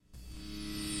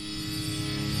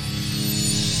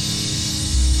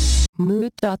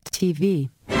Mood.tv.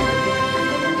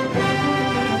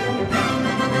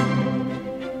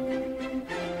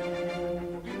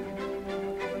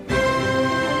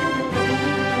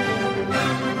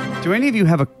 Do any of you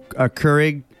have a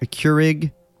Keurig? A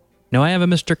Keurig? No, I have a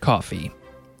Mr. Coffee.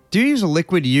 Do you use a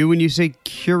liquid U when you say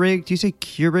Keurig? Do you say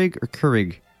Keurig or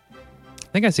Keurig? I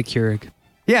think I say Keurig.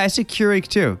 Yeah, I say Keurig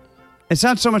too. It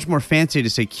sounds so much more fancy to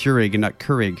say Keurig and not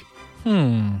Keurig.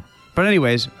 But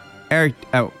anyways, Eric,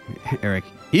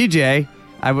 EJ,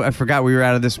 I forgot we were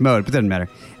out of this mode, but it doesn't matter.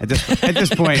 At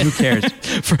this point, who cares?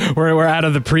 We're out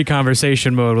of the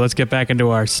pre-conversation mode. Let's get back into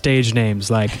our stage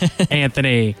names like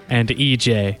Anthony and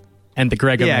EJ and the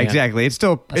Gregor Yeah, Man. exactly. It's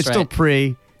still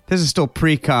pre. This is still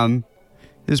pre-cum.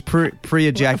 This is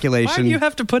pre-ejaculation. Why do you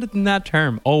have to put it in that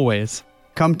term always?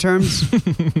 Cum terms?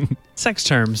 Sex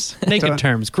terms, naked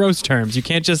terms, gross terms. You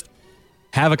can't just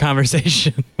have a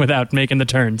conversation without making the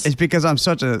turns. It's because I'm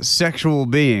such a sexual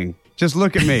being. Just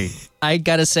look at me. I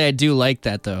gotta say, I do like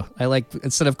that though. I like,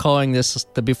 instead of calling this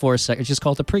the before section, just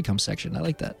call it the pre-cum section. I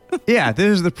like that. Yeah, this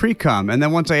is the pre-cum. And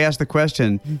then once I ask the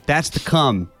question, that's the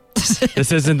cum.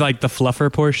 This isn't like the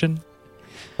fluffer portion.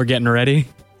 We're getting ready.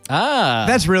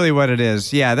 That's really what it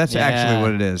is. Yeah, that's actually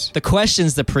what it is. The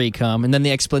question's the pre-cum, and then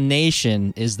the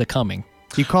explanation is the coming.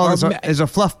 You call it as a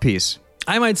fluff piece.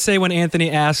 I might say when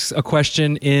Anthony asks a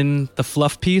question in the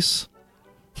fluff piece,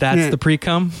 that's the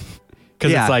pre-cum.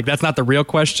 Because it's like, that's not the real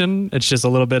question. It's just a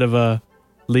little bit of a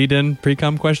lead-in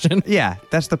pre-cum question. Yeah,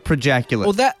 that's the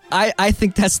projaculate. Well, I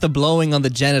think that's the blowing on the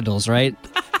genitals, right?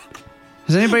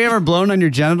 Has anybody ever blown on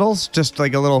your genitals? Just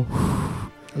like a little...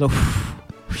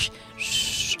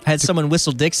 I had someone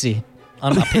whistle Dixie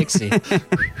on my pixie.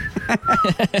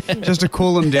 Just to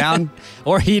cool them down?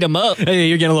 Or heat them up. Hey,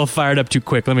 you're getting a little fired up too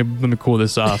quick. Let me cool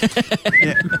this off.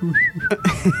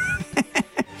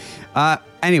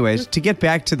 Anyways, to get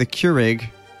back to the Keurig,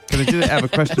 because I did have a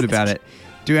question about it.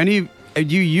 Do you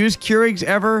use Keurigs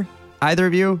ever? Either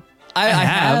of you? I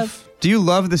have. Do you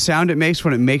love the sound it makes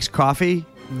when it makes coffee?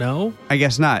 No. I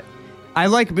guess not. I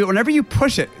like, but whenever you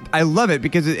push it, I love it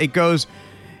because it goes,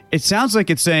 it sounds like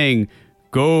it's saying,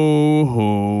 go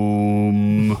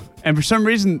home. And for some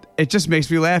reason, it just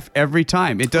makes me laugh every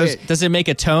time. It does. Wait, does it make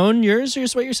a tone, yours, or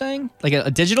is what you're saying? Like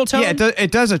a digital tone? Yeah,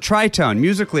 it does a tritone.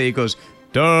 Musically, it goes,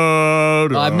 da,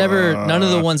 da. None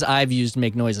of the ones I've used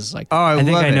make noises like that. Oh, I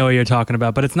think I know what you're talking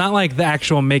about, but it's not like the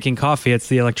actual making coffee. It's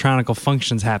the electronical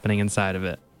functions happening inside of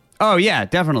it. Oh, yeah,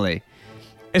 definitely.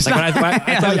 It's like not,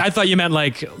 I thought you meant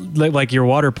like your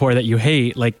water pour that you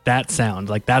hate, like that sound.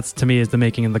 Like that's, to me, is the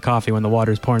making of the coffee when the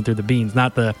water is pouring through the beans,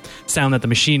 not the sound that the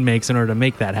machine makes in order to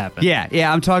make that happen. Yeah,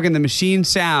 I'm talking the machine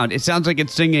sound. It sounds like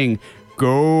it's singing,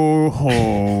 go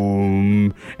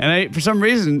home. And for some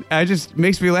reason, it just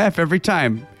makes me laugh every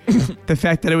time. The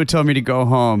fact that it would tell me to go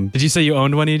home. Did you say you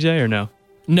owned one, EJ, or no?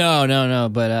 No.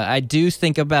 But I do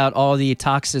think about all the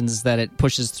toxins that it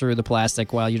pushes through the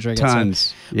plastic while you drink it.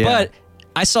 Tons. Yeah. But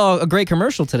I saw a great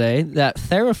commercial today that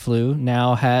Theraflu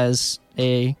now has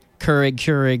a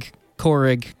Keurig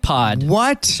pod.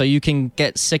 What? So you can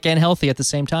get sick and healthy at the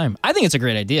same time. I think it's a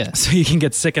great idea. So you can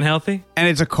get sick and healthy? And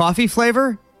it's a coffee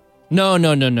flavor? No.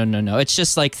 It's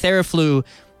just like Theraflu.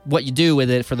 What you do with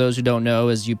it, for those who don't know,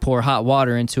 is you pour hot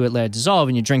water into it, let it dissolve,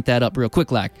 and you drink that up real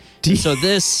quick like. So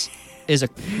this is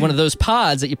one of those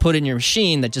pods that you put in your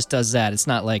machine that just does that. It's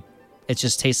not like, it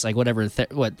just tastes like whatever,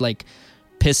 like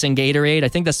piss and Gatorade. I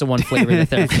think that's the one flavor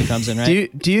that Theraflu comes in, right?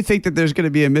 Do you think that there's going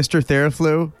to be a Mr.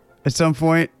 Theraflu at some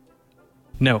point?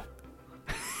 No.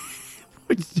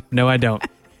 No, I don't.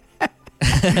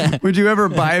 Would you ever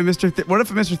buy a Mr. What if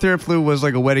a Mr. Theraflu was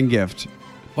like a wedding gift?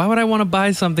 Why would I want to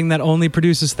buy something that only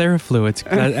produces Theraflu? It's,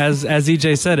 as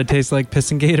EJ said, it tastes like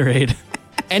piss and Gatorade.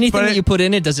 Anything that you put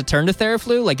in it, does it turn to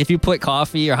Theraflu? Like if you put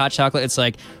coffee or hot chocolate, it's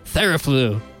like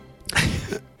Theraflu.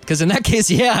 Because in that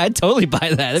case, yeah, I'd totally buy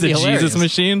that. That'd be hilarious. Jesus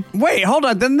machine? Wait, hold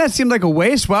on. Doesn't that seem like a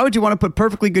waste? Why would you want to put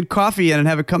perfectly good coffee in and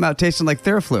have it come out tasting like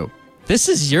Theraflu? This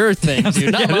is your thing,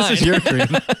 dude, not mine. This is your cream.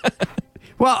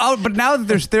 Well, but now that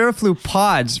there's Theraflu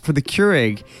pods for the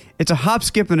Keurig, it's a hop,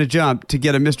 skip, and a jump to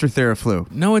get a Mr.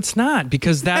 Theraflu. No, it's not,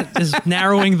 because that is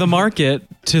narrowing the market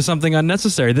to something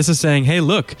unnecessary. This is saying, hey,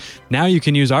 look, now you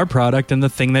can use our product and the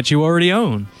thing that you already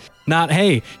own. Not,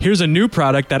 hey, here's a new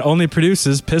product that only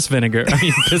produces piss vinegar.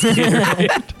 Piss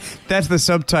Gatorade. That's the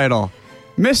subtitle.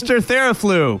 Mr.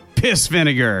 Theraflu, piss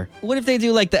vinegar. What if they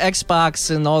do like the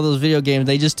Xbox and all those video games?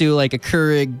 They just do like a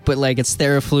Keurig, but like it's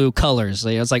Theraflu colors.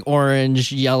 Like, it's like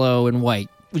orange, yellow, and white.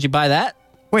 Would you buy that?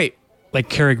 Wait. Like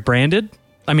Keurig branded?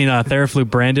 Theraflu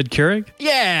branded Keurig?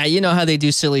 Yeah, you know how they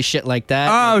do silly shit like that.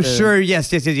 Oh, like sure.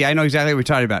 Yes. I know exactly what you're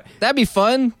talking about. That'd be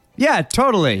fun. Yeah,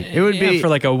 totally. It would be for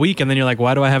like a week, and then you're like,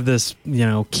 why do I have this,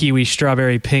 kiwi,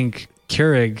 strawberry, pink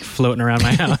Keurig floating around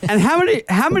my house? And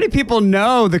how many people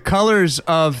know the colors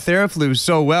of Theraflu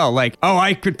so well? Like, oh,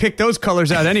 I could pick those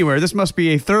colors out anywhere. This must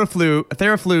be a Theraflu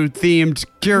themed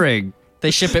Keurig. They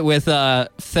ship it with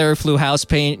Theraflu house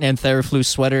paint and Theraflu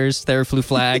sweaters, Theraflu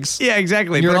flags. Yeah,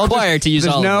 exactly. You're But required to use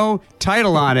all of There's no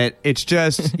title on it. It's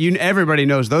just everybody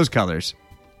knows those colors.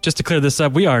 Just to clear this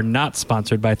up, we are not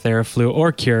sponsored by Theraflu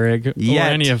or Keurig Yet.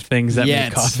 or any of things that Yet.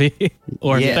 make coffee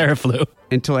or Yet. Theraflu.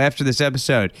 Until after this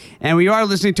episode. And we are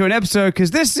listening to an episode because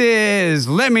this is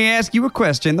Let Me Ask You a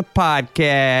Question, the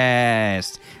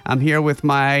podcast. I'm here with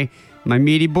my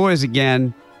meaty boys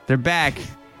again. They're back.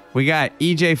 We got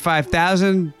EJ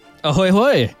 5000. Ahoy,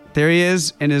 hoy. There he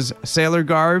is in his sailor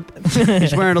garb.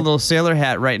 He's wearing a little sailor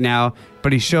hat right now,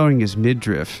 but he's showing his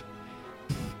midriff.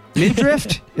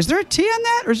 Midriff? Is there a T on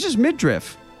that, or is it just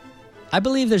midriff? I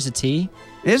believe there's a T.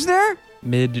 Is there?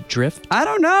 Mid drift. I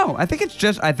don't know. I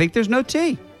think there's no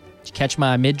T. Did you catch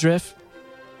my midriff?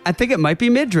 I think it might be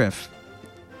midriff.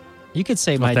 You could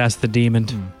say I'll my... have to ask the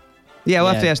demon. Yeah,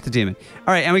 we'll have to Yeah. ask the demon.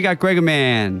 All right, and we got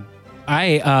Gregoman.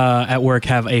 I, at work,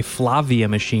 have a Flavia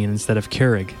machine instead of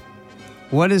Keurig.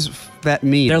 What does that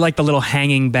mean? They're like the little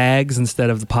hanging bags instead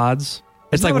of the pods.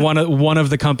 It's that like what- one of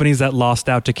the companies that lost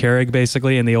out to Keurig,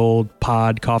 basically, in the old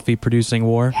pod coffee producing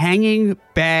war. hanging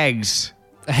bags.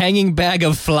 A hanging bag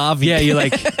of Flavia. Yeah,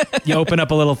 you open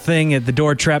up a little thing,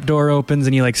 the trap door opens,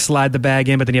 and you like slide the bag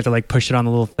in, but then you have to like push it on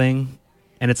the little thing.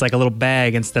 And it's like a little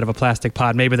bag instead of a plastic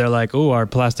pod. Maybe they're like, oh, our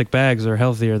plastic bags are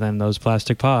healthier than those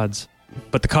plastic pods.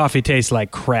 But the coffee tastes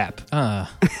like crap.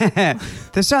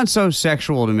 This sounds so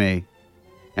sexual to me.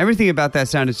 Everything about that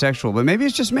sounded sexual, but maybe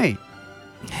it's just me.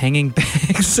 Hanging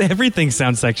bags. Everything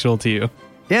sounds sexual to you.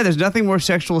 Yeah, there's nothing more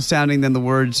sexual sounding than the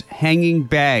words hanging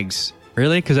bags.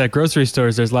 Really? Because at grocery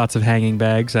stores, there's lots of hanging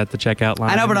bags at the checkout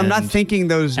line. I know, but I'm not and thinking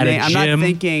those at a names. I'm not gym,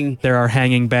 thinking there are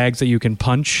hanging bags that you can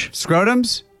punch.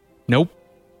 scrotums. Nope.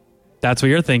 That's what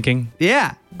you're thinking.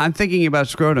 Yeah, I'm thinking about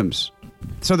scrotums.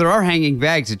 So there are hanging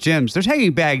bags at gyms. There's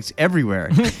hanging bags everywhere.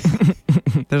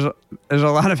 there's a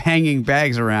lot of hanging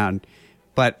bags around,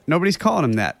 but nobody's calling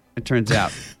them that, it turns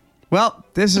out. Well,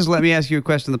 this is Let Me Ask You a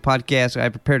Question, the podcast. I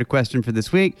prepared a question for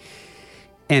this week,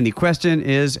 and the question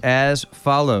is as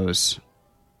follows.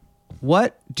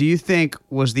 What do you think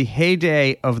was the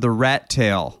heyday of the rat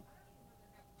tail?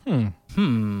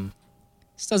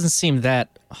 This doesn't seem that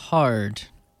hard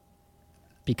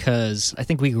because I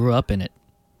think we grew up in it.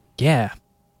 Yeah.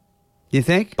 You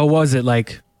think? But was it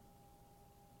like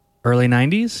early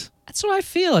 90s? That's what I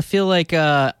feel. I feel like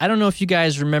I don't know if you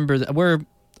guys remember that we're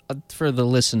for the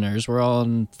listeners, we're all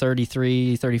in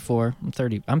 33, 34.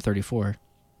 I'm 34.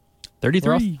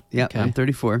 33. Yeah, Okay. I'm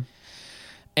 34.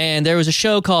 And there was a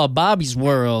show called Bobby's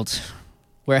World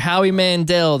where Howie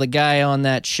Mandel, the guy on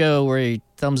that show where he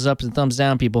thumbs up and thumbs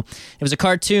down people, it was a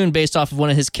cartoon based off of one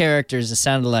of his characters that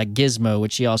sounded like Gizmo,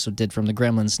 which he also did from The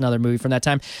Gremlins, another movie from that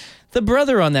time. The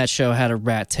brother on that show had a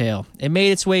rat tail. It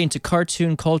made its way into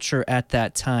cartoon culture at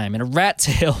that time. And a rat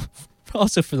tail,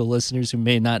 also for the listeners who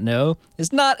may not know,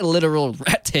 is not a literal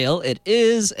rat tail. It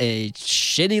is a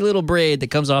shitty little braid that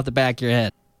comes off the back of your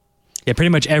head. Yeah, pretty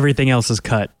much everything else is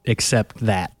cut except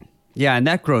that. Yeah, and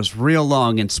that grows real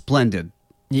long and splendid.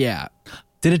 Yeah.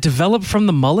 Did it develop from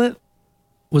the mullet?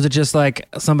 Was it just like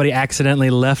somebody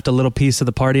accidentally left a little piece of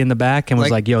the party in the back and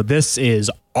was Like- like, yo, this is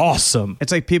awesome?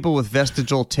 It's like people with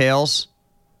vestigial tails.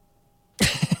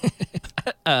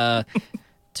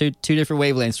 Two different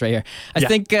wavelengths right here. I Yeah.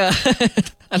 think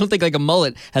I don't think like a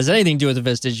mullet has anything to do with a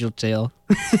vestigial tail,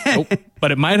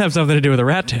 But it might have something to do with a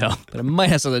rat tail. but it might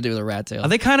have something to do with a rat tail. Are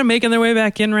they kind of making their way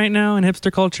back in right now in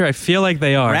hipster culture? I feel like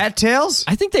they are. Rat tails?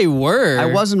 I think they were. I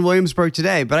was in Williamsburg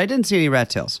today, but I didn't see any rat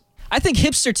tails. I think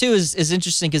hipster too is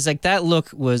interesting because like that look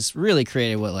was really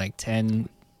created what like 10,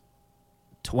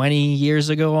 20 years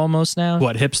ago almost now.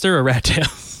 What, hipster or rat tail?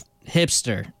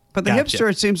 Hipster? But the Gotcha. hipster,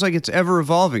 it seems like it's ever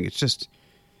evolving. It's just,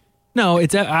 No,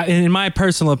 it's in my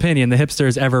personal opinion, the hipster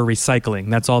is ever recycling.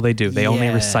 That's all they do. They only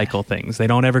Yeah. recycle things. They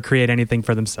don't ever create anything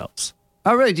for themselves.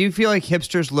 oh, really? Do you feel like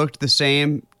hipsters looked the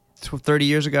same 30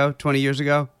 years ago, 20 years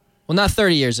ago? Well, not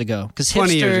 30 years ago because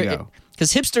 20 years hipster ago.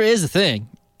 because hipster is a thing.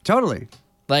 Totally.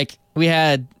 Like we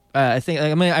had, I think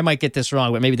I might get this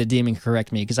wrong, but maybe the demon can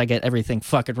correct me because I get everything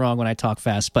fucking wrong when I talk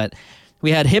fast. But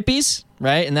we had hippies,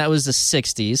 right, and that was the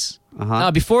 '60s.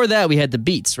 Uh-huh. Before that, we had the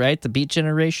Beats, right, the Beat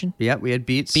generation, Yep, we had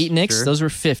beats. Beatniks. Sure. Those were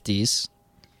 '50s.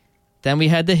 Then we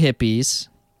had the hippies.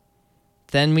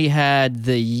 Then we had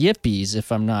the yippies,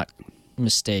 if I'm not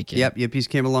mistaken. Yep, yippies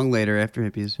came along later after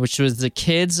hippies. Which was the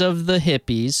kids of the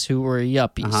hippies who were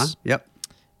yuppies. Uh-huh. Yep.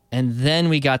 And then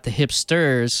we got the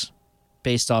hipsters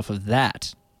based off of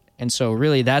that. And so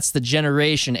really that's the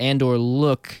generation and or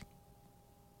look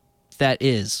that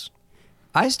is.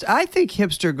 I think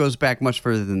hipster goes back much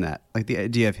further than that, like the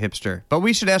idea of hipster. But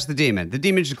we should ask the demon. The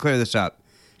demon should clear this up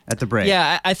at the break.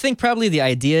 Yeah, I think probably the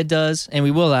idea does, and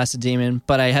we will ask the demon,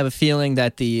 but I have a feeling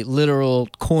that the literal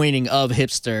coining of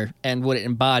hipster and what it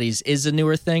embodies is a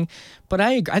newer thing. But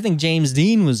I think James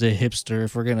Dean was a hipster,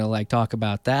 if we're going to like talk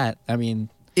about that. I mean,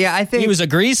 Yeah, I think he was a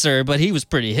greaser, but he was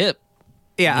pretty hip.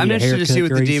 Yeah, I'm Need a interested to see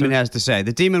haircut, what the demon greaser. has to say.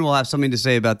 The demon will have something to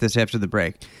say about this after the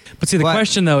break. But see, the But-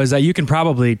 question though is that you can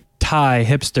probably tie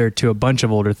hipster to a bunch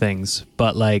of older things,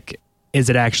 but like, is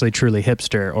it actually truly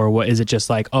hipster, or what is it just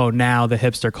like, oh, now the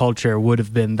hipster culture would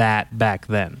have been that back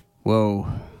then? Whoa.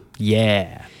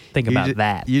 Yeah, think You about ju-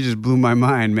 that. You just blew my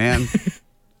mind, man.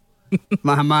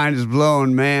 My mind is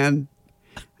blown, man.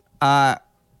 Can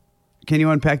you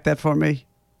unpack that for me?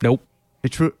 Nope.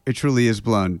 It truly is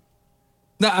blown.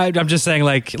 No, I'm just saying,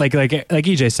 like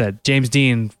EJ said, James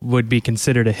Dean would be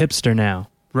considered a hipster now,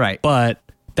 Right. but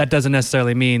that doesn't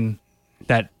necessarily mean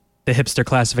that the hipster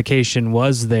classification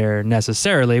was there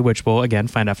necessarily, which we'll again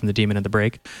find out from the demon at the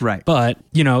break. Right. But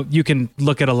you know, you can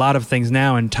look at a lot of things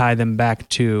now and tie them back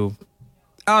to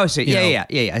Oh, I see. you know, Yeah.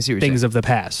 I see what you're things saying. of the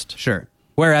past. Sure.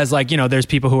 Whereas, like, you know, there's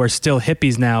people who are still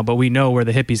hippies now, but we know where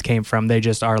the hippies came from. They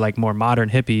just are like more modern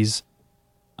hippies.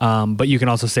 But you can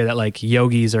also say that like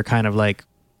yogis are kind of like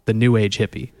the new age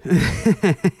hippie.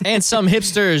 And some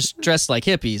hipsters dress like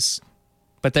hippies,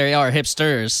 but they are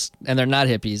hipsters, and they're not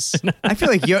hippies. I feel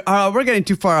like we're getting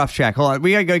too far off track. Hold on.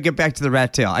 We got to go get back to the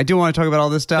rat tail. I do want to talk about all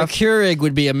this The stuff. Keurig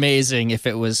would be amazing if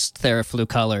it was Theraflu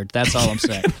colored. That's all I'm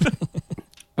saying.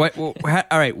 All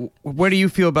right. What do you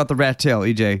feel about the rat tail,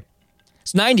 EJ?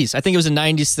 It's 90s. I think it was a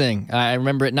 90s thing. I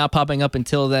remember it not popping up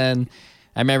until then.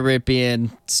 I remember it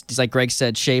being, it's like Greg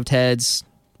said, shaved heads,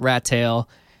 rat tail.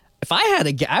 If I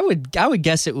had I would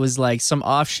guess it was like some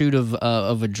offshoot of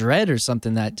a dread or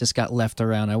something that just got left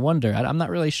around. I wonder. I'm not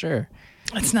really sure.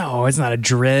 It's not a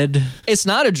dread. It's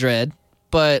not a dread,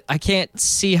 but I can't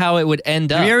see how it would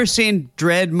end up. Have you ever seen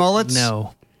dread mullets?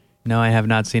 No, I have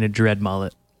not seen a dread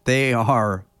mullet. They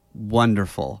are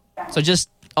wonderful. So just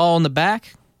all in the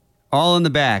back? All in the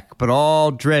back, but all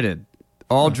dreaded.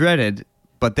 All dreaded,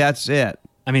 but that's it.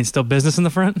 I mean, still business in the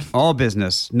front. All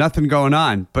business. Nothing going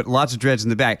on, but lots of dreads in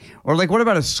the back. Or like, what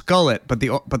about a skullet, but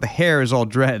the hair is all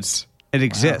dreads? It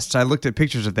exists. I looked at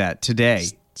pictures of that today.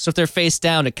 So if they're face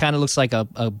down, it kind of looks like a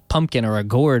pumpkin or a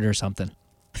gourd or something.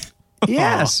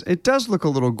 Yes, it does look a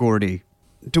little gaudy.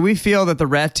 Do we feel that the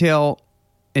rat tail,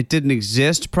 it didn't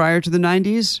exist prior to the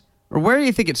 90s? Or where do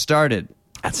you think it started?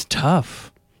 That's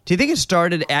tough. Do you think it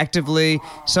started actively?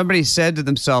 Somebody said to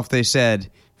themselves, they said,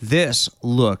 this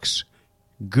looks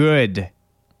good.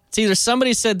 It's either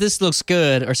somebody said this looks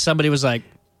good or somebody was like,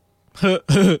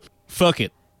 fuck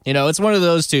it. You know, it's one of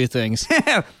those two things.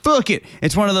 Fuck it.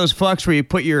 It's one of those fucks where you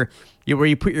put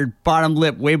your bottom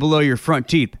lip way below your front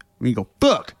teeth. And you go,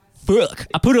 fuck. Fuck.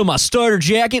 I put on my starter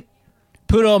jacket,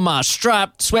 put on my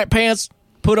striped sweatpants,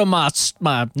 put on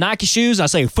my Nike shoes. I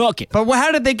say, fuck it. But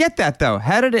how did they get that, though?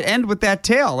 How did it end with that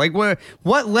tail? Like,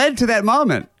 what led to that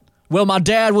moment? Well, my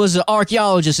dad was an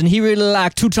archaeologist and he really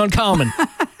liked Tutankhamun.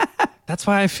 That's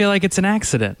why I feel like it's an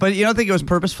accident. But you don't think it was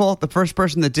purposeful? The first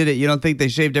person that did it, you don't think they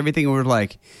shaved everything and were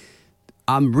like,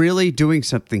 I'm really doing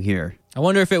something here? I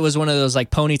wonder if it was one of those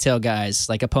like ponytail guys,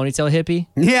 like a ponytail hippie,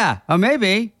 Yeah,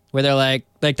 maybe. where they're like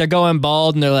they're going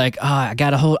bald and they're like, oh,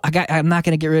 I'm not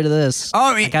going to get rid of this.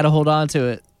 Oh, I got to hold on to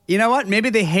it. You know what? Maybe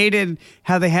they hated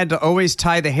how they had to always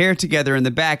tie the hair together in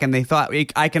the back, and they thought,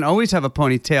 I can always have a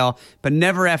ponytail, but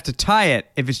never have to tie it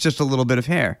if it's just a little bit of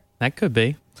hair. That could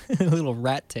be. A little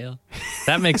rat tail.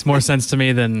 That makes more sense to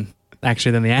me than the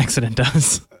accident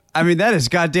does. I mean, that is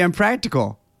goddamn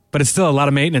practical. But it's still a lot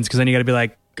of maintenance because then you got to be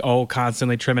like,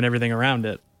 constantly trimming everything around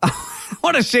it. I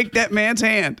want to shake that man's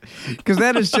hand because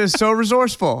that is just so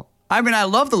resourceful. I mean, I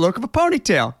love the look of a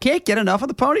ponytail. Can't get enough of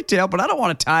the ponytail, but I don't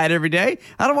want to tie it every day.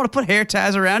 I don't want to put hair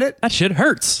ties around it. That shit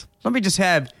hurts. Let me just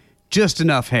have just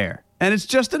enough hair. And it's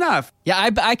just enough. Yeah,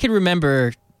 I can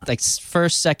remember like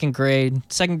second grade,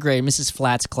 Mrs.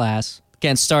 Flatt's class.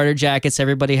 Again, starter jackets.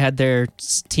 Everybody had their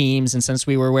teams, and since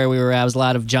we were where we were at, it was a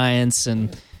lot of Giants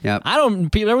and. Yep.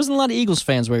 There wasn't a lot of Eagles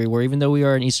fans where we were, even though we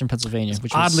are in Eastern Pennsylvania.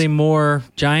 Which was, Oddly more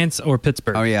Giants or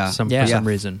Pittsburgh. Oh, yeah. For some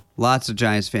reason. Lots of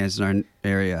Giants fans in our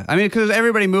area. I mean, because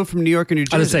everybody moved from New York and New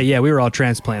Jersey. I would say, yeah, we were all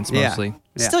transplants mostly.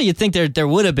 Yeah. Still, you'd think there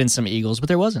would have been some Eagles, but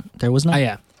there wasn't. There was not. Oh,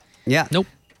 yeah. Yeah. Nope.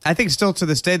 I think still to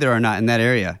this day there are not in that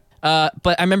area.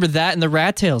 But I remember that and the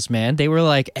rat tails, man. They were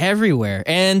like everywhere.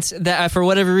 And that for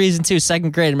whatever reason, too,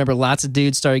 second grade, I remember lots of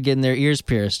dudes started getting their ears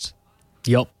pierced.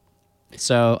 Yup.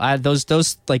 So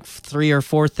those like 3 or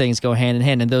 4 things go hand in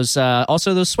hand, and those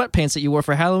also those sweatpants that you wore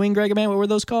for Halloween, Greg Man. What were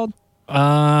those called?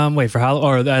 Wait for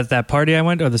Halloween or at that party I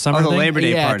went or the summer the thing? Labor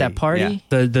Day yeah, party. at that party.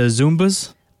 Yeah. The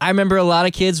Zumbas. I remember a lot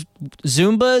of kids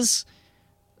Zumbas,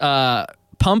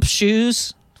 pump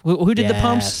shoes. Who did the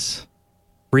pumps?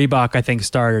 Reebok, I think,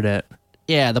 started it.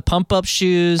 Yeah, the pump up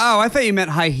shoes. Oh, I thought you meant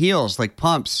high heels, like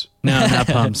pumps. No, not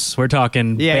pumps. We're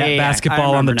talking Yeah.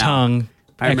 basketball I on the remember now. tongue.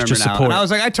 I remember Extra now. support. And I was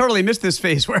like, I totally missed this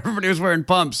phase where everybody was wearing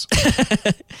pumps.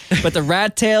 But the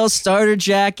rat tail starter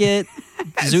jacket,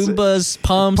 Zumbas,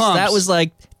 pumps. That was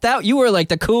like that. You were like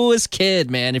the coolest kid,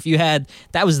 man. If you had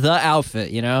that was the outfit,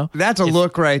 you know. That's a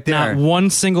look right there. Not one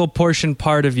single portion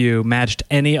part of you matched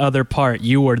any other part.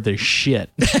 You were the shit.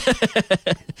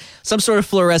 Some sort of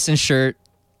fluorescent shirt,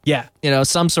 Yeah. you know,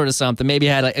 some sort of something. Maybe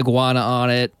it had like iguana on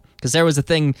it. Because there was a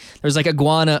thing, there was like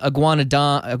iguana.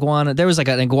 There was like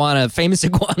an iguana, famous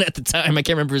iguana at the time. I can't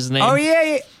remember his name. Oh,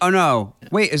 yeah. Oh, no.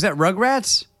 Wait, is that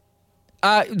Rugrats?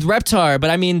 Reptar, but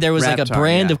I mean, there was like a Reptar,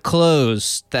 brand yeah. of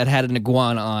clothes that had an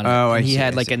iguana on it. Oh, I and he see,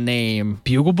 had I like see. a name.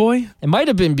 Bugle Boy? It might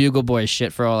have been Bugle Boy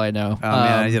shit for all I know. Oh,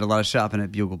 man, I did a lot of shopping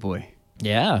at Bugle Boy.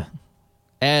 Yeah.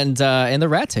 And the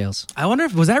rat tails. I wonder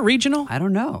if was that regional? I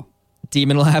don't know.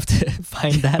 Demon will have to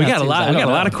find that We out got a too, lot. I We don't got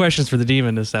a lot know. of questions for the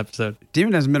demon this episode.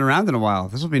 Demon hasn't been around in a while.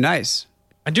 This will be nice.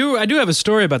 I do have a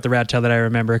story about the rat tail that I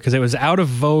remember because it was out of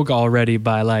vogue already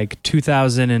by like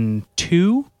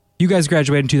 2002. You guys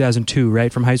graduated in 2002,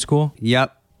 right, from high school?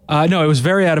 Yep. No, it was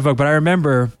very out of vogue, but I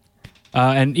remember,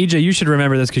 and EJ, you should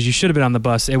remember this because you should have been on the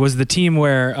bus. It was the team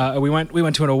where we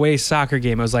went to an away soccer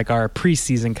game. It was like our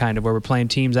preseason kind of where we're playing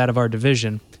teams out of our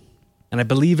division. And I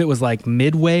believe it was like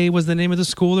Midway was the name of the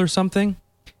school or something.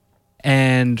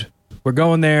 And we're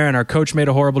going there, and our coach made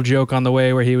a horrible joke on the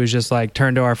way where he was just like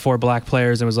turned to our 4 black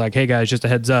players and was like, "Hey guys, just a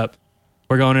heads up,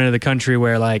 we're going into the country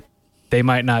where like they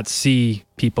might not see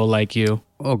people like you."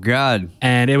 Oh, God.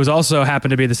 And it was also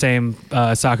happened to be the same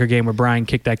soccer game where Brian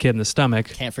kicked that kid in the stomach.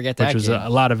 Can't forget that which was game. a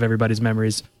lot of everybody's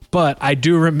memories. But I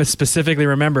do specifically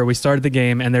remember we started the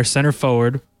game, and their center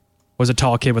forward was a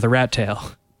tall kid with a rat tail.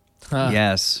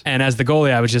 Yes. And as the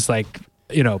goalie, I was just like,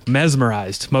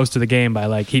 mesmerized most of the game by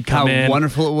like he'd come How in.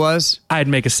 wonderful it was. I'd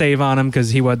make a save on him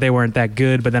because they weren't that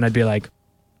good, but then I'd be like,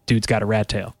 dude's got a rat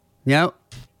tail. Yep.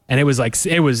 And it was like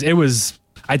it was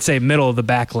I'd say middle of the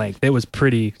back length. It was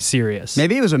pretty serious.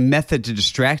 Maybe it was a method to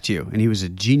distract you, and he was a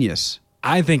genius.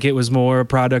 I think it was more a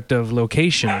product of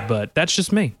location, but that's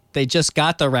just me. They just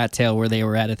got the rat tail where they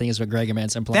were at, I think is what Greg and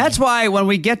Manson playing. That's why when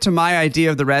we get to my idea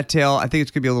of the rat tail, I think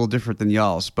it's gonna be a little different than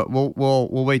y'all's. But we'll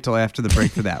wait till after the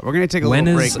break for that. We're gonna take a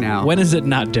little break now. When is it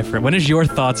not different? When is your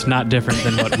thoughts not different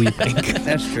than what we think?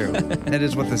 That's true. That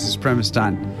is what this is premised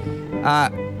on.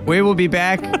 We will be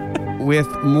back with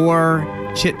more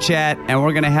chit chat, and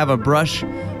we're gonna have a brush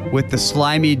with the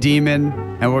slimy demon,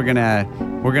 and we're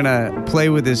gonna play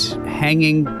with his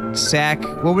hanging sack.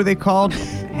 What were they called?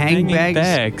 Hang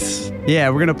bags? Yeah,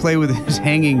 we're gonna play with his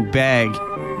hanging bag. What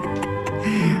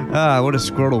a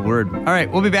squirtle word. All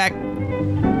right, we'll be back.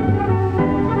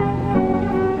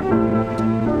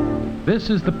 This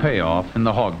is the payoff in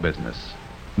the hog business.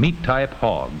 Meat-type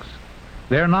hogs.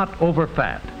 They're not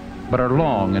over-fat, but are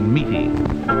long and meaty.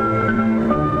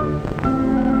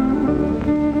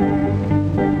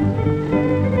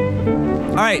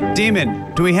 All right,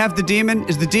 demon. Do we have the demon?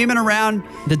 Is the demon around?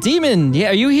 The demon. Yeah,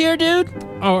 are you here, dude?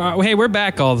 Oh, hey, we're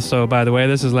back also, by the way.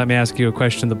 This is Let Me Ask You a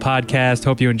Question, the podcast.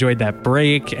 Hope you enjoyed that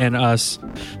break and us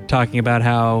talking about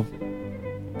how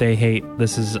they hate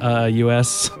This Is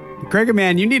U.S. Gregor,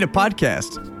 man, you need a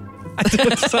podcast.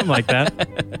 Something like that.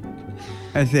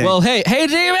 I think. Well, hey,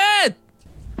 demon!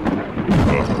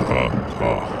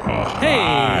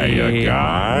 Hey! Hiya,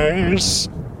 guys.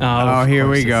 Oh, here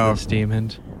we go. This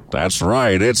demon. That's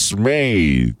right, it's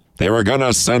me. They were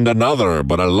gonna send another,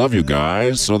 but I love you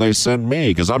guys, so they sent me,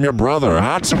 because I'm your brother.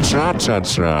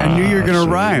 Ha-cha-cha-cha-cha. I knew you were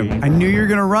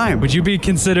gonna rhyme. Would you be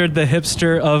considered the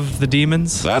hipster of the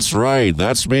demons? That's right,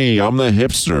 that's me. I'm the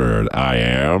hipster. I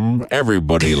am.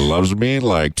 Everybody loves me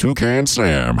like Toucan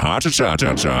Sam.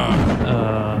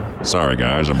 Ha-cha-cha-cha-cha. Sorry,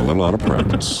 guys, I'm a little out of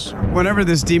practice. Whenever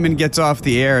this demon gets off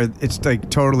the air, it's like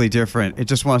totally different. It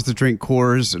just wants to drink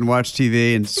Coors and watch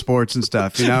TV and sports and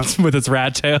stuff, you know? With its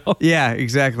rat tail. Yeah,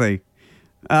 exactly.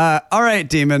 All right,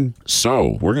 demon.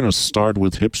 So, we're gonna start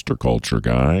with hipster culture,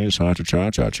 guys.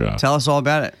 Ha-cha-cha-cha-cha. Tell us all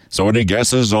about it. So, any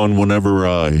guesses on whenever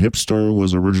hipster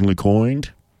was originally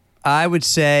coined? I would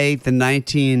say the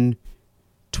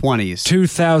 1920s.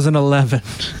 2011.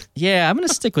 Yeah, I'm going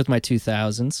to stick with my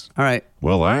 2000s. All right.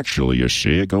 Well, actually, you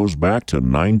see, it goes back to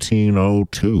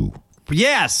 1902.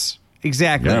 Yes.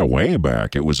 Exactly. Yeah, way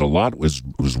back. It was a lot was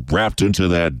wrapped into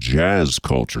that jazz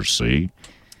culture, see?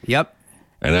 Yep.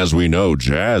 And as we know,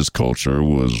 jazz culture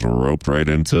was roped right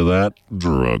into that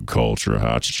drug culture.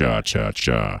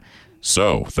 Ha-cha-cha-cha.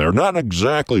 So, they're not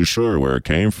exactly sure where it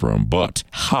came from, but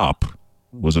hop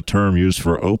was a term used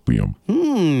for opium.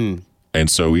 And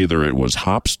so either it was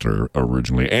hopster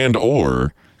originally, and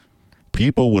or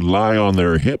people would lie on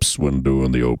their hips when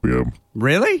doing the opium.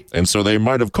 Really? And so they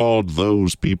might have called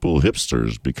those people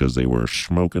hipsters because they were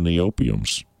smoking the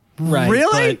opiums. Right.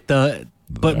 Really?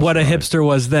 But what a right. hipster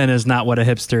was then is not what a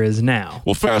hipster is now.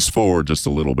 Well, fast forward just a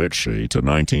little bit, Shay, to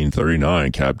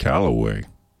 1939, Cab Calloway.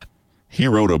 He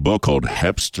wrote a book called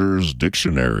Hipster's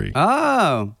Dictionary.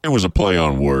 Oh. It was a play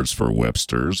on words for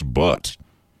Webster's, but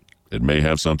it may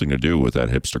have something to do with that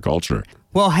hipster culture.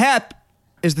 Well, hep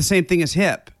is the same thing as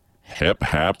hip. Hip,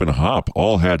 hap, and hop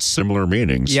all had similar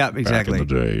meanings Yep, exactly. back in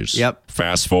the days. Yep.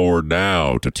 Fast forward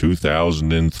now to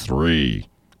 2003,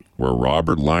 where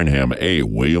Robert Lineham, a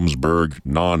Williamsburg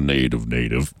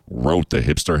native, wrote the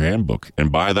Hipster Handbook.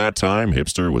 And by that time,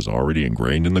 hipster was already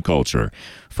ingrained in the culture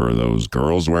for those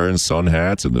girls wearing sun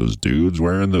hats and those dudes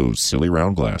wearing those silly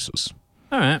round glasses.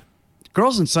 All right.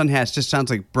 Girls in sun hats just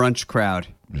sounds like brunch crowd.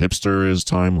 Hipster is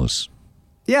timeless.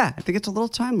 Yeah, I think it's a little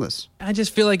timeless. I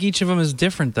just feel like each of them is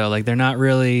different, though. Like, they're not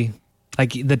really...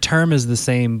 Like, the term is the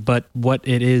same, but what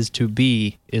it is to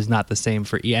be is not the same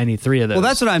for any three of those. Well,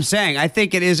 that's what I'm saying. I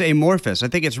think it is amorphous. I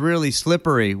think it's really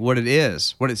slippery what it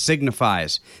is, what it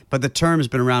signifies. But the term's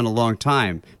been around a long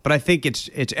time. But I think it's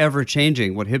ever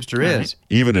changing what hipster is.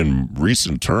 Even in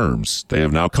recent terms, they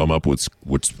have now come up with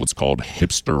what's called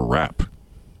hipster rap,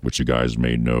 which you guys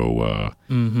may know.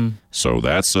 So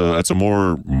that's a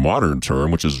more modern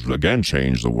term, which has, again,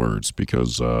 changed the words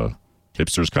because...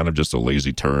 hipster's kind of just a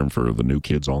lazy term for the new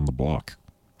kids on the block.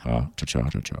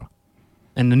 Cha-cha-cha-cha.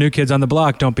 And the new kids on the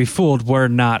block, don't be fooled, we're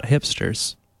not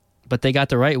hipsters. But they got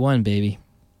the right one, baby.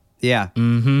 Yeah.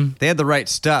 Mm-hmm. They had the right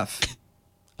stuff.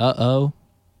 Uh-oh.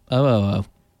 Oh.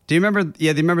 Do you remember?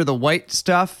 Yeah, do you remember the white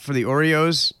stuff for the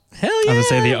Oreos? Hell I yeah. was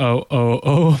going to say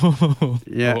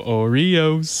the Yeah.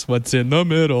 Oreos. What's in the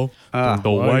middle? The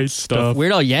white stuff.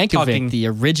 Weird Al Yankovic, Talking- the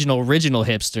original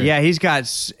hipster. Yeah, he's got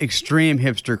extreme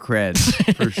hipster cred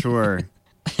for sure.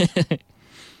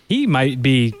 He might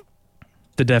be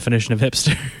the definition of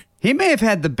hipster. He may have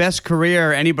had the best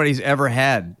career anybody's ever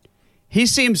had. He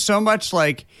seems so much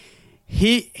like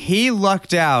he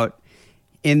lucked out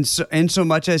in so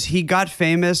much as he got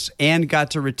famous and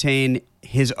got to retain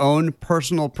his own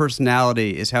personal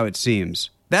personality is how it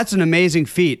seems. That's an amazing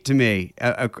feat to me.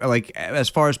 Like as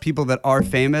far as people that are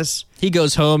famous. He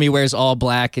goes home, he wears all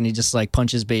black, and he just like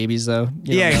punches babies, though.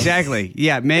 You Yeah, don't know. exactly.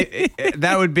 Yeah,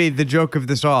 that would be the joke of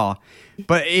this all.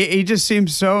 But he just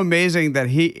seems so amazing that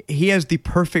he has the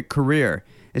perfect career.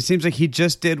 It seems like he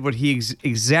just did what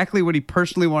exactly what he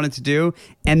personally wanted to do,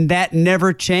 and that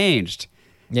never changed.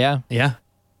 Yeah. Yeah.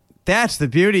 That's the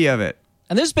beauty of it.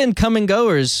 And there's been come and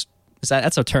goers.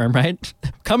 That's a term, right?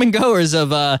 Come and goers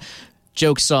of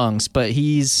joke songs, but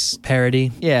he's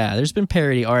Parody. yeah. There's been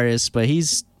parody artists, but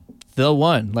he's the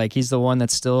one. Like he's the one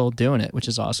that's still doing it, which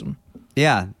is awesome.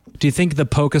 Yeah. Do you think the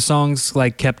polka songs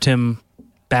like kept him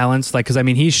balanced? Like, because I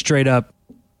mean, he straight up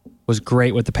was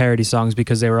great with the parody songs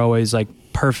because they were always like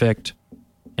perfect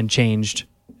and changed.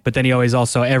 But then he always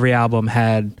also every album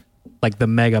had like the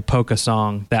mega polka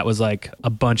song that was like a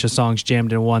bunch of songs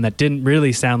jammed in one that didn't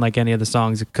really sound like any of the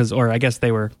songs or I guess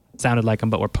they sounded like them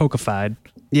but were polka-fied.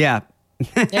 Yeah.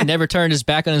 Yeah, never turned his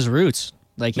back on his roots.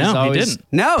 Like he's No, he always didn't.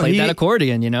 No, played that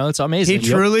accordion. You know, it's amazing. He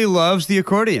truly loves the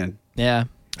accordion. Yeah.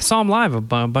 I saw him live a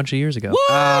bunch of years ago.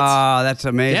 Oh, that's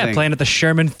amazing. Yeah, playing at the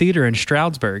Sherman Theater in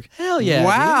Stroudsburg. Hell yeah.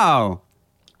 Wow.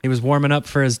 He was warming up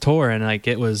for his tour and like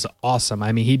it was awesome.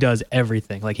 I mean, he does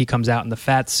everything. Like he comes out in the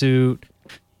fat suit.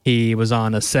 He was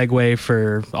on a Segway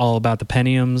for All About the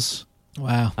Pentiums. Dude.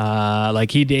 Wow.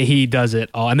 Like he does it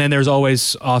all. And then there's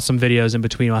always awesome videos in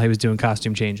between while he was doing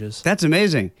costume changes. That's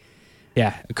amazing.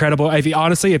 Yeah, incredible. If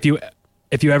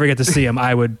you ever get to see him,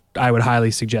 I would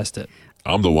highly suggest it.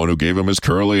 I'm the one who gave him his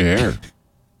curly hair.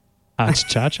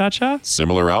 Cha cha cha.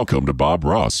 Similar outcome to Bob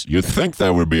Ross. You'd think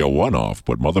that would be a one-off,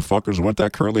 but motherfuckers want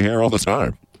that curly hair all the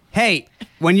time. Hey,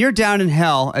 when you're down in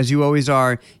hell, as you always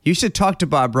are, you should talk to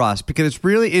Bob Ross because it's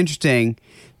really interesting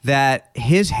that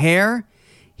his hair,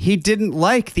 he didn't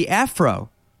like the afro,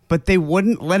 but they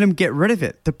wouldn't let him get rid of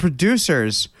it. The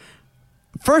producers,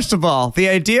 first of all, the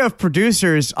idea of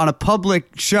producers on a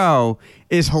public show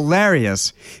is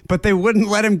hilarious, but they wouldn't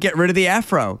let him get rid of the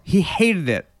afro. He hated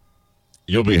it.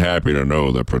 You'll be happy to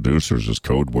know that producers is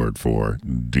code word for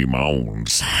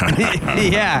demons.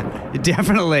 Yeah,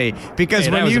 definitely. Because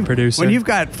Hey, that was a producer. when you've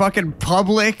got fucking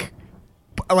public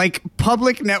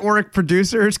network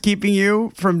producers keeping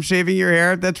you from shaving your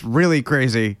hair, that's really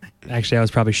crazy. Actually, I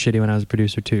was probably shitty when I was a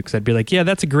producer too, because I'd be like, yeah,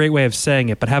 that's a great way of saying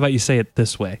it, but how about you say it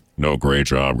this way? No, great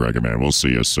job, Greggy man. We'll see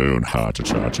you soon. Ha cha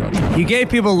cha cha cha. You gave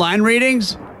people line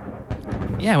readings?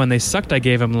 Yeah, when they sucked, I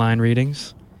gave them line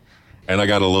readings. And I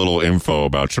got a little info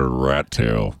about your rat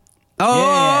tail.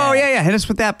 Oh, yeah. Hit us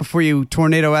with that before you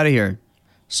tornado out of here.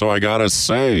 So I gotta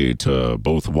say to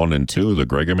both 1 and 2, the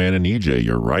Greggy man and EJ,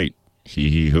 you're right.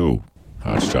 Hee hoo.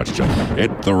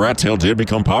 The rat tail did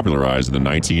become popularized in the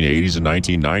 1980s and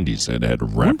 1990s and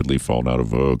had rapidly fallen out of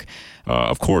vogue.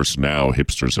 Of course, now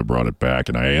hipsters have brought it back,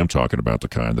 and I am talking about the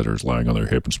kind that are lying on their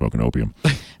hip and smoking opium.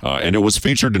 And it was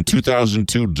featured in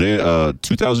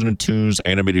 2002's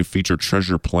animated feature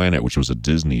Treasure Planet, which was a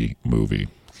Disney movie.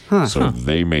 So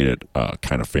they made it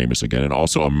kind of famous again. And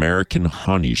also American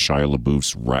Honey, Shia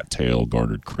LaBeouf's rat tail,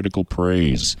 garnered critical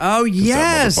praise. Oh,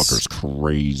 yes. That motherfucker's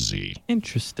crazy.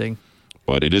 Interesting.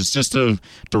 But it is just a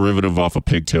derivative off a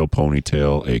pigtail,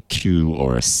 ponytail, a Q,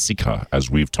 or a Sika,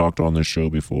 as we've talked on this show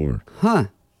before. All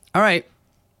right,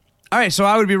 so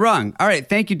I would be wrong. All right,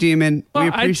 thank you, Demon. We Well,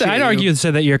 appreciate I'd you. argue and say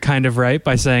that you're kind of right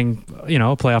by saying,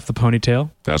 play off the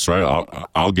ponytail. That's right.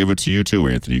 I'll give it to you too,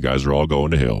 Anthony. You guys are all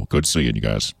going to hell. Good seeing you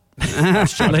guys.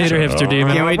 Later, hipster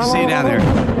demon. Can't wait to see you down there.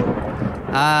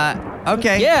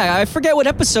 Okay. Yeah, I forget what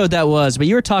episode that was, but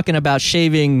you were talking about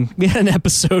shaving. We had an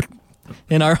episode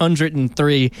in our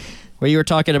 103 where you were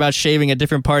talking about shaving a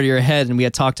different part of your head, and we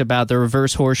had talked about the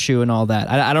reverse horseshoe and all that.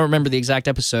 I don't remember the exact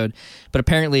episode, but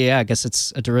apparently, yeah, I guess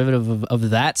it's a derivative of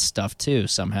that stuff too,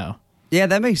 somehow. Yeah,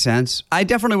 that makes sense. I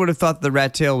definitely would have thought the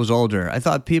rat tail was older. I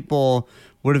thought people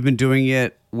would have been doing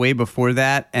it way before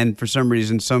that, and for some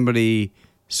reason somebody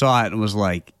saw it and was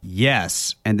like,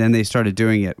 yes, and then they started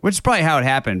doing it, which is probably how it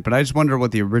happened, but I just wonder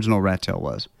what the original rat tail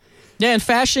was. Yeah, in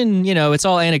fashion, it's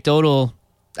all anecdotal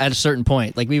at a certain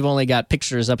point. Like, we've only got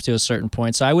pictures up to a certain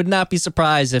point, so I would not be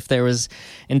surprised if there was,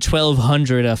 in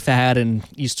 1200, a fad in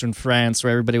Eastern France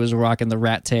where everybody was rocking the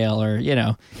rat tail, or,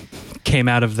 Came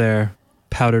out of their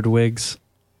powdered wigs.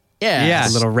 Yeah. Yeah.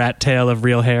 A little rat tail of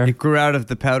real hair. It grew out of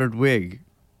the powdered wig.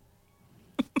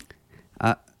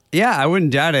 Yeah, I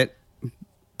wouldn't doubt it.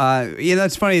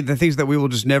 That's funny, the things that we will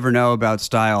just never know about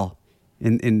style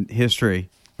in history.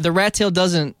 The rat tail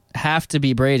doesn't have to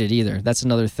be braided either. That's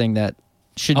another thing that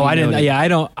should be I didn't. noted. Yeah, I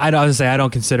don't. I was say I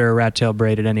don't consider a rat tail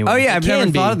braided anyway. Oh, yeah, I've never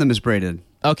can be. thought of them as braided.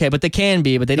 Okay, but they can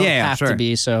be, but they don't Yeah, have sure. to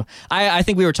be. So I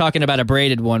think we were talking about a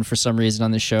braided one for some reason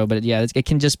on the show, but yeah, it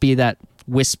can just be that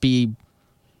wispy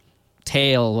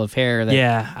tail of hair. That,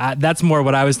 Yeah, that's more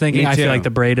what I was thinking. Me I feel too. like the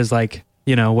braid is like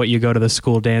what you go to the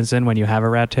school dance in when you have a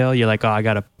rat tail. You're like, oh, I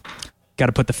gotta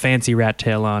put the fancy rat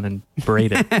tail on and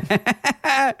braid it.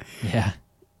 Yeah.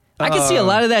 I can see a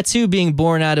lot of that too being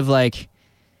born out of like,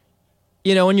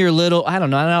 when you're little, I don't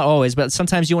know, not always, but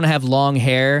sometimes you want to have long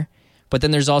hair, but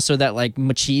then there's also that like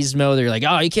machismo. They're like,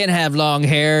 oh, you can't have long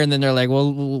hair. And then they're like,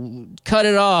 well, cut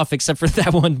it off, except for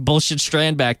that one bullshit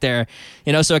strand back there.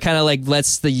 So it kind of like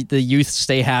lets the youth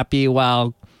stay happy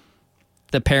while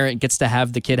the parent gets to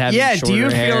have the kid have Yeah, shorter do you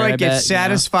hair, feel I like bet, it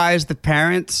satisfies the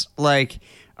parents? Like,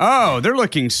 oh, they're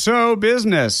looking so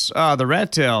business. Oh, the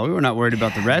rat tail. We were not worried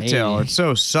about the rat tail. Hey. It's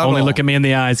so subtle. Only look at me in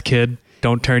the eyes, kid.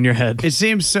 Don't turn your head. It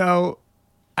seems so.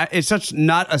 It's such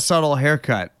not a subtle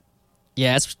haircut.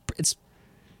 Yeah, it's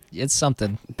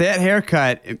something. That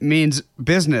haircut it means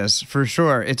business for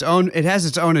sure. It has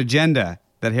its own agenda.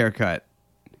 That haircut.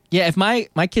 Yeah, if my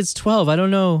kid's 12, I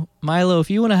don't know, Milo, if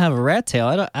you want to have a rat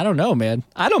tail, I don't know, man.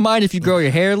 I don't mind if you grow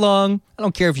your hair long. I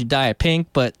don't care if you dye it pink,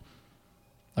 but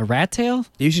a rat tail?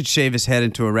 You should shave his head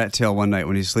into a rat tail one night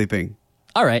when he's sleeping.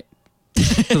 All right.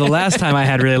 So the last time I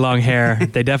had really long hair,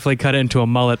 they definitely cut it into a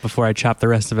mullet before I chopped the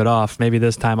rest of it off. Maybe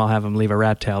this time I'll have him leave a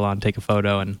rat tail on, take a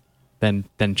photo, and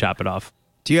then chop it off.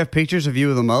 Do you have pictures of you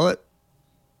with a mullet?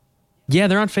 Yeah,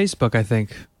 they're on Facebook, I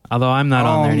think. Although I'm not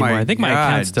on there anymore. I think my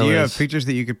account still Do you is. have pictures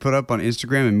that you could put up on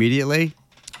Instagram immediately?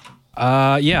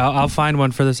 Yeah, I'll find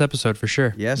one for this episode for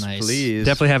sure. Yes, Nice. please.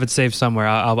 Definitely have it saved somewhere.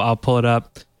 I'll pull it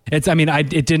up. It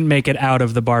didn't make it out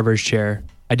of the barber's chair.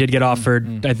 I did get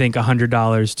offered, I think,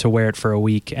 $100 to wear it for a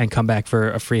week and come back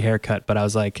for a free haircut. But I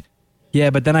was like, yeah,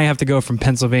 but then I have to go from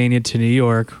Pennsylvania to New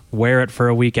York, wear it for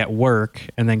a week at work,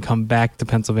 and then come back to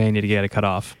Pennsylvania to get it cut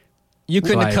off. You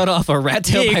couldn't have Why? cut off a rat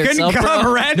tail You by couldn't yourself, cut bro? off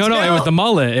a rat No, tail. it was the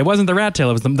mullet. It wasn't the rat tail.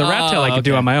 It was the rat tail I could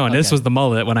do okay. on my own. This Okay. was the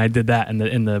mullet when I did that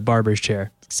in the barber's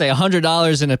chair. say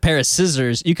 $100 in a pair of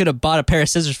scissors, you could have bought a pair of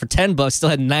scissors for $10, still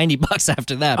had $90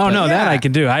 after that. Oh, But no, that Yeah. I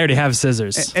can do. I already have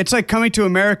scissors. It's like Coming to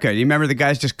America. You remember the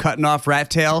guy's just cutting off rat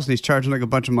tails and he's charging like a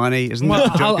bunch of money? Isn't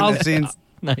that the joke in that scene?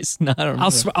 Nice. No, I don't know.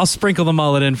 I'll sprinkle the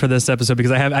mullet in for this episode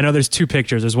because I know there's two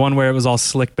pictures. There's one where it was all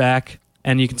slicked back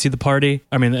and you can see the party.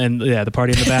 I mean, the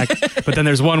party in the back. But then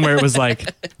there's one where it was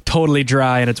like totally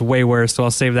dry and it's way worse. So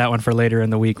I'll save that one for later in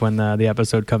the week when the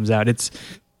episode comes out. It's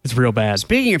real bad.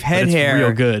 Speaking of but head it's hair,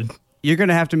 real good. you're going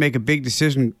to have to make a big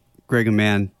decision, Greg and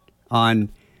Man, on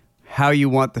how you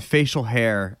want the facial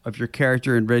hair of your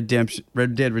character in Red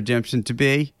Dead Redemption to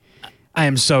be. I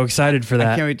am so excited for I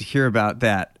that. can't wait to hear about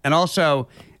that. And also,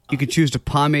 you could choose to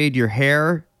pomade your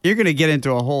hair. You're going to get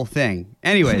into a whole thing.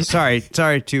 Anyway, sorry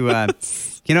to...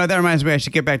 that reminds me I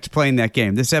should get back to playing that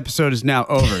game. This episode is now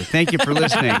over. Thank you for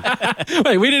listening.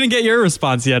 Wait, we didn't get your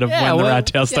response yet of when the rat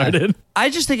tail started. I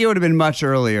just think it would have been much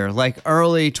earlier, like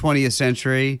early 20th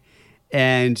century,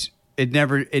 and it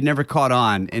never caught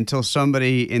on until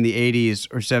somebody in the 80s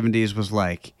or 70s was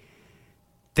like,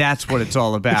 that's what it's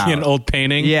all about. An old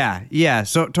painting. Yeah,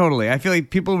 so totally. I feel like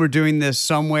people were doing this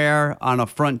somewhere on a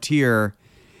frontier,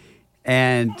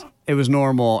 and it was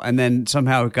normal, and then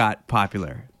somehow it got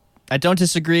popular. I don't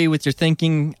disagree with your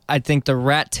thinking. I think the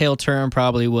rat tail term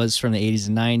probably was from the 80s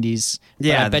and 90s. But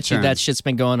Yeah, I bet the you term. that shit's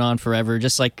been going on forever.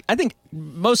 Just like, I think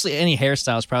mostly any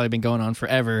hairstyle's probably been going on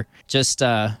forever. Just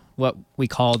what we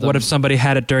call them. What if somebody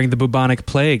had it during the bubonic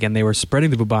plague and they were spreading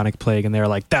the bubonic plague and they were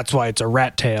like, that's why it's a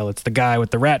rat tail. It's the guy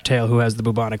with the rat tail who has the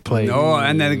bubonic plague. Oh,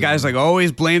 and then the guy's like,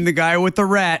 always blame the guy with the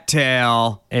rat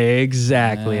tail.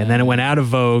 Exactly. And then it went out of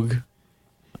vogue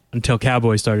until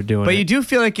cowboys started doing But it. you do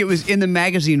feel like it was in the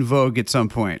magazine Vogue at some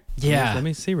point. Yeah. Let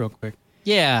me see real quick.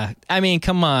 Yeah, I mean,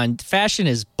 come on. Fashion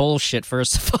is bullshit,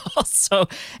 first of all. So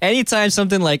anytime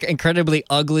something like incredibly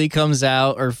ugly comes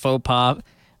out or faux pop,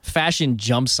 fashion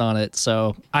jumps on it.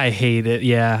 So I hate it.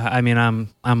 Yeah. I mean,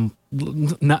 I'm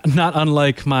not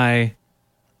unlike my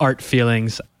art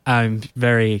feelings. I'm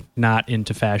very not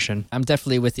into fashion. I'm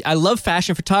definitely with you. I love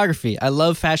fashion photography. I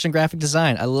love fashion graphic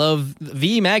design. I love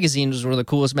V Magazine was one of the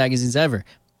coolest magazines ever.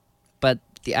 But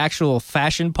the actual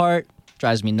fashion part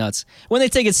drives me nuts. When they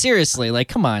take it seriously, like,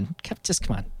 come on. Just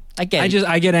come on. I get it.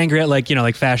 I get angry at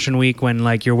like Fashion Week when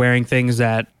like you're wearing things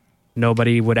that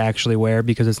nobody would actually wear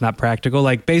because it's not practical.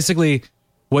 Like basically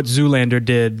what Zoolander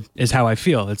did is how I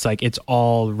feel. It's like it's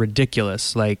all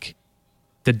ridiculous. Like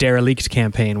the Derelict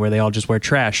campaign where they all just wear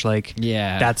trash. Like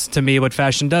Yeah. that's to me what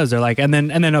fashion does. They're like and then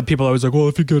people are always like, well,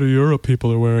 if you go to Europe,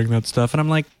 people are wearing that stuff. And I'm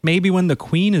like, maybe when the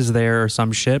Queen is there or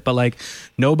some shit, but like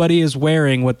nobody is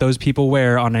wearing what those people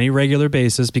wear on any regular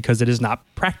basis because it is not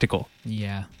practical.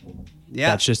 Yeah. Yeah.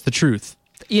 That's just the truth.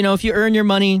 You know, if you earn your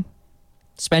money,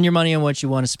 spend your money on what you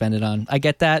want to spend it on. I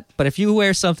get that. But if you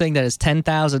wear something that is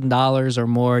 $10,000 or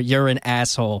more, you're an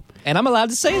asshole. And I'm allowed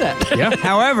to say that. Yeah.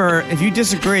 However, if you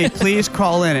disagree, please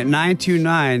call in at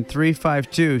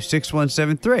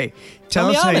 929-352-6173. Tell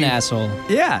me us I'm how an you- asshole.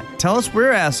 Yeah, tell us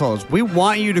we're assholes. We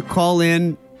want you to call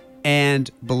in and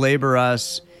belabor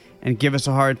us and give us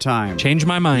a hard time. Change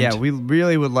my mind. Yeah, we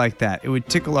really would like that. It would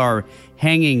tickle our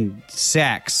hanging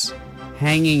sacks,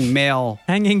 hanging mail,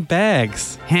 Hanging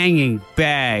bags. hanging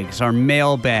bags, our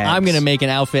mail bags. I'm going to make an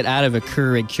outfit out of a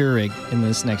Keurig in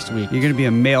this next week. You're going to be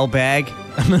a mail bag?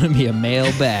 I'm going to be a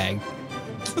mail bag.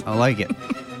 I like it.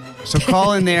 So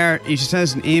call in there. You should send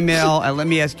us an email at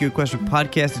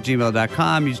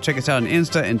letmeaskyyouaquestion@gmail.com. You should check us out on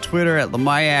Insta and Twitter at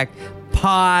Lamayak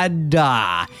Pod.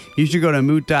 You should go to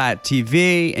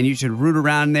moot.tv and you should root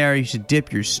around there. You should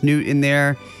dip your snoot in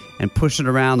there and push it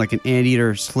around like an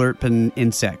anteater slurping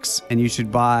insects. And you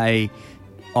should buy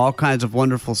all kinds of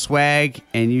wonderful swag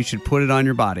and you should put it on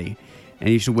your body. And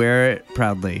you should wear it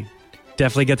proudly.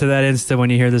 Definitely get to that Insta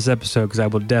when you hear this episode because I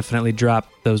will definitely drop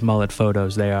those mullet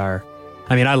photos. They are,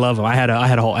 I mean, I love them. I had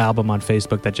a whole album on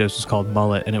Facebook that just was called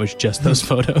Mullet, and it was just those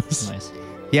photos. Nice.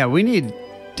 Yeah, we need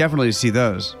definitely to see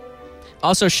those.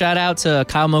 Also, shout out to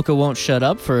Kyle Mocha Won't Shut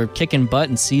Up for kicking butt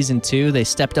in season 2. They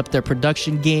stepped up their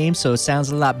production game, so it sounds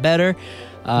a lot better.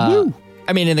 I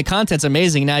mean, and the content's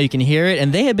amazing. Now you can hear it,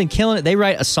 and they have been killing it. They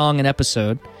write a song an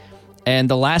episode, and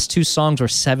the last 2 songs were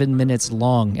 7 minutes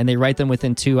long, and they write them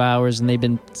within 2 hours, and they've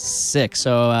been sick.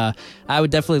 So I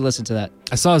would definitely listen to that.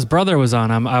 I saw his brother was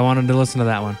on. I wanted to listen to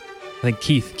that one. I think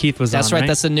Keith was That's on, right.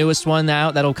 That's the newest one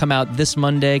now. That'll come out this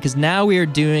Monday because now we are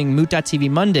doing Moot.tv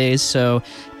Mondays. So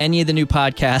any of the new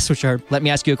podcasts, which are Let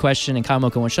Me Ask You a Question and Kyle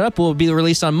Mocha Won't Shut Up, will be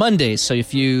released on Mondays. So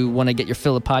if you want to get your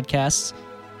fill of podcasts,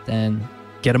 then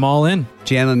Get them all in.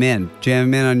 Jam them in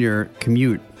on your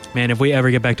commute. Man, if we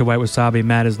ever get back to White Wasabi,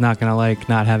 Matt is not going to like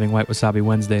not having White Wasabi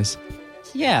Wednesdays.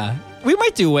 yeah. We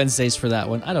might do Wednesdays for that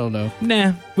one. I don't know.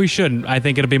 Nah, we shouldn't. I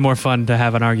think it'll be more fun to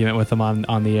have an argument with them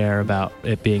on the air about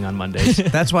it being on Mondays.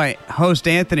 That's why host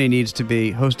Anthony needs to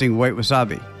be hosting White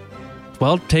Wasabi.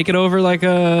 Well, take it over like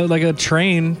a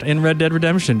train in Red Dead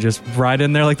Redemption. Just ride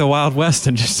in there like the Wild West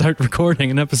and just start recording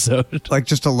an episode. Like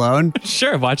just alone?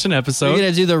 Sure, watch an episode. We're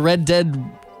gonna do the Red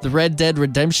Dead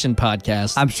Redemption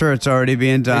podcast. I'm sure it's already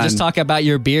being done. We just talk about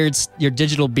your beards, your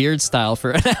digital beard style for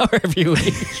an hour every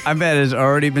week. I bet it's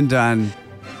already been done.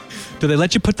 Do they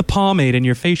let you put the pomade in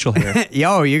your facial hair?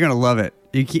 Yo, you're going to love it.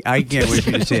 I can't wait for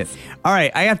you to see it. All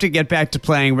right, I have to get back to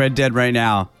playing Red Dead right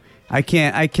now. I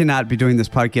cannot be doing this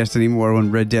podcast anymore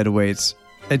when Red Dead awaits.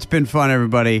 It's been fun,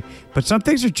 everybody. But some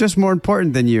things are just more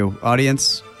important than you,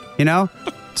 audience. You know?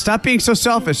 Stop being so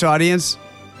selfish, audience.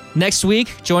 Next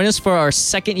week, join us for our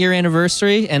 2nd year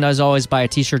anniversary. And as always, buy a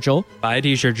t-shirt, Joel. Buy a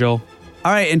t-shirt, Joel.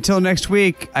 All right, until next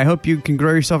week, I hope you can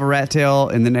grow yourself a rat tail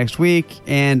in the next week.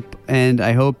 And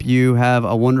I hope you have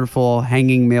a wonderful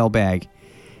hanging mailbag.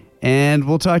 And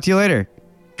we'll talk to you later.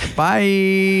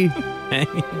 Bye.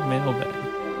 Mailbag.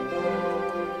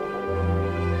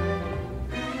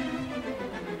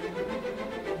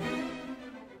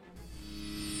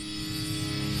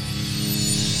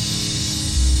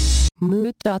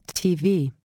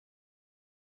 Mood.tv.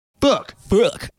 Book.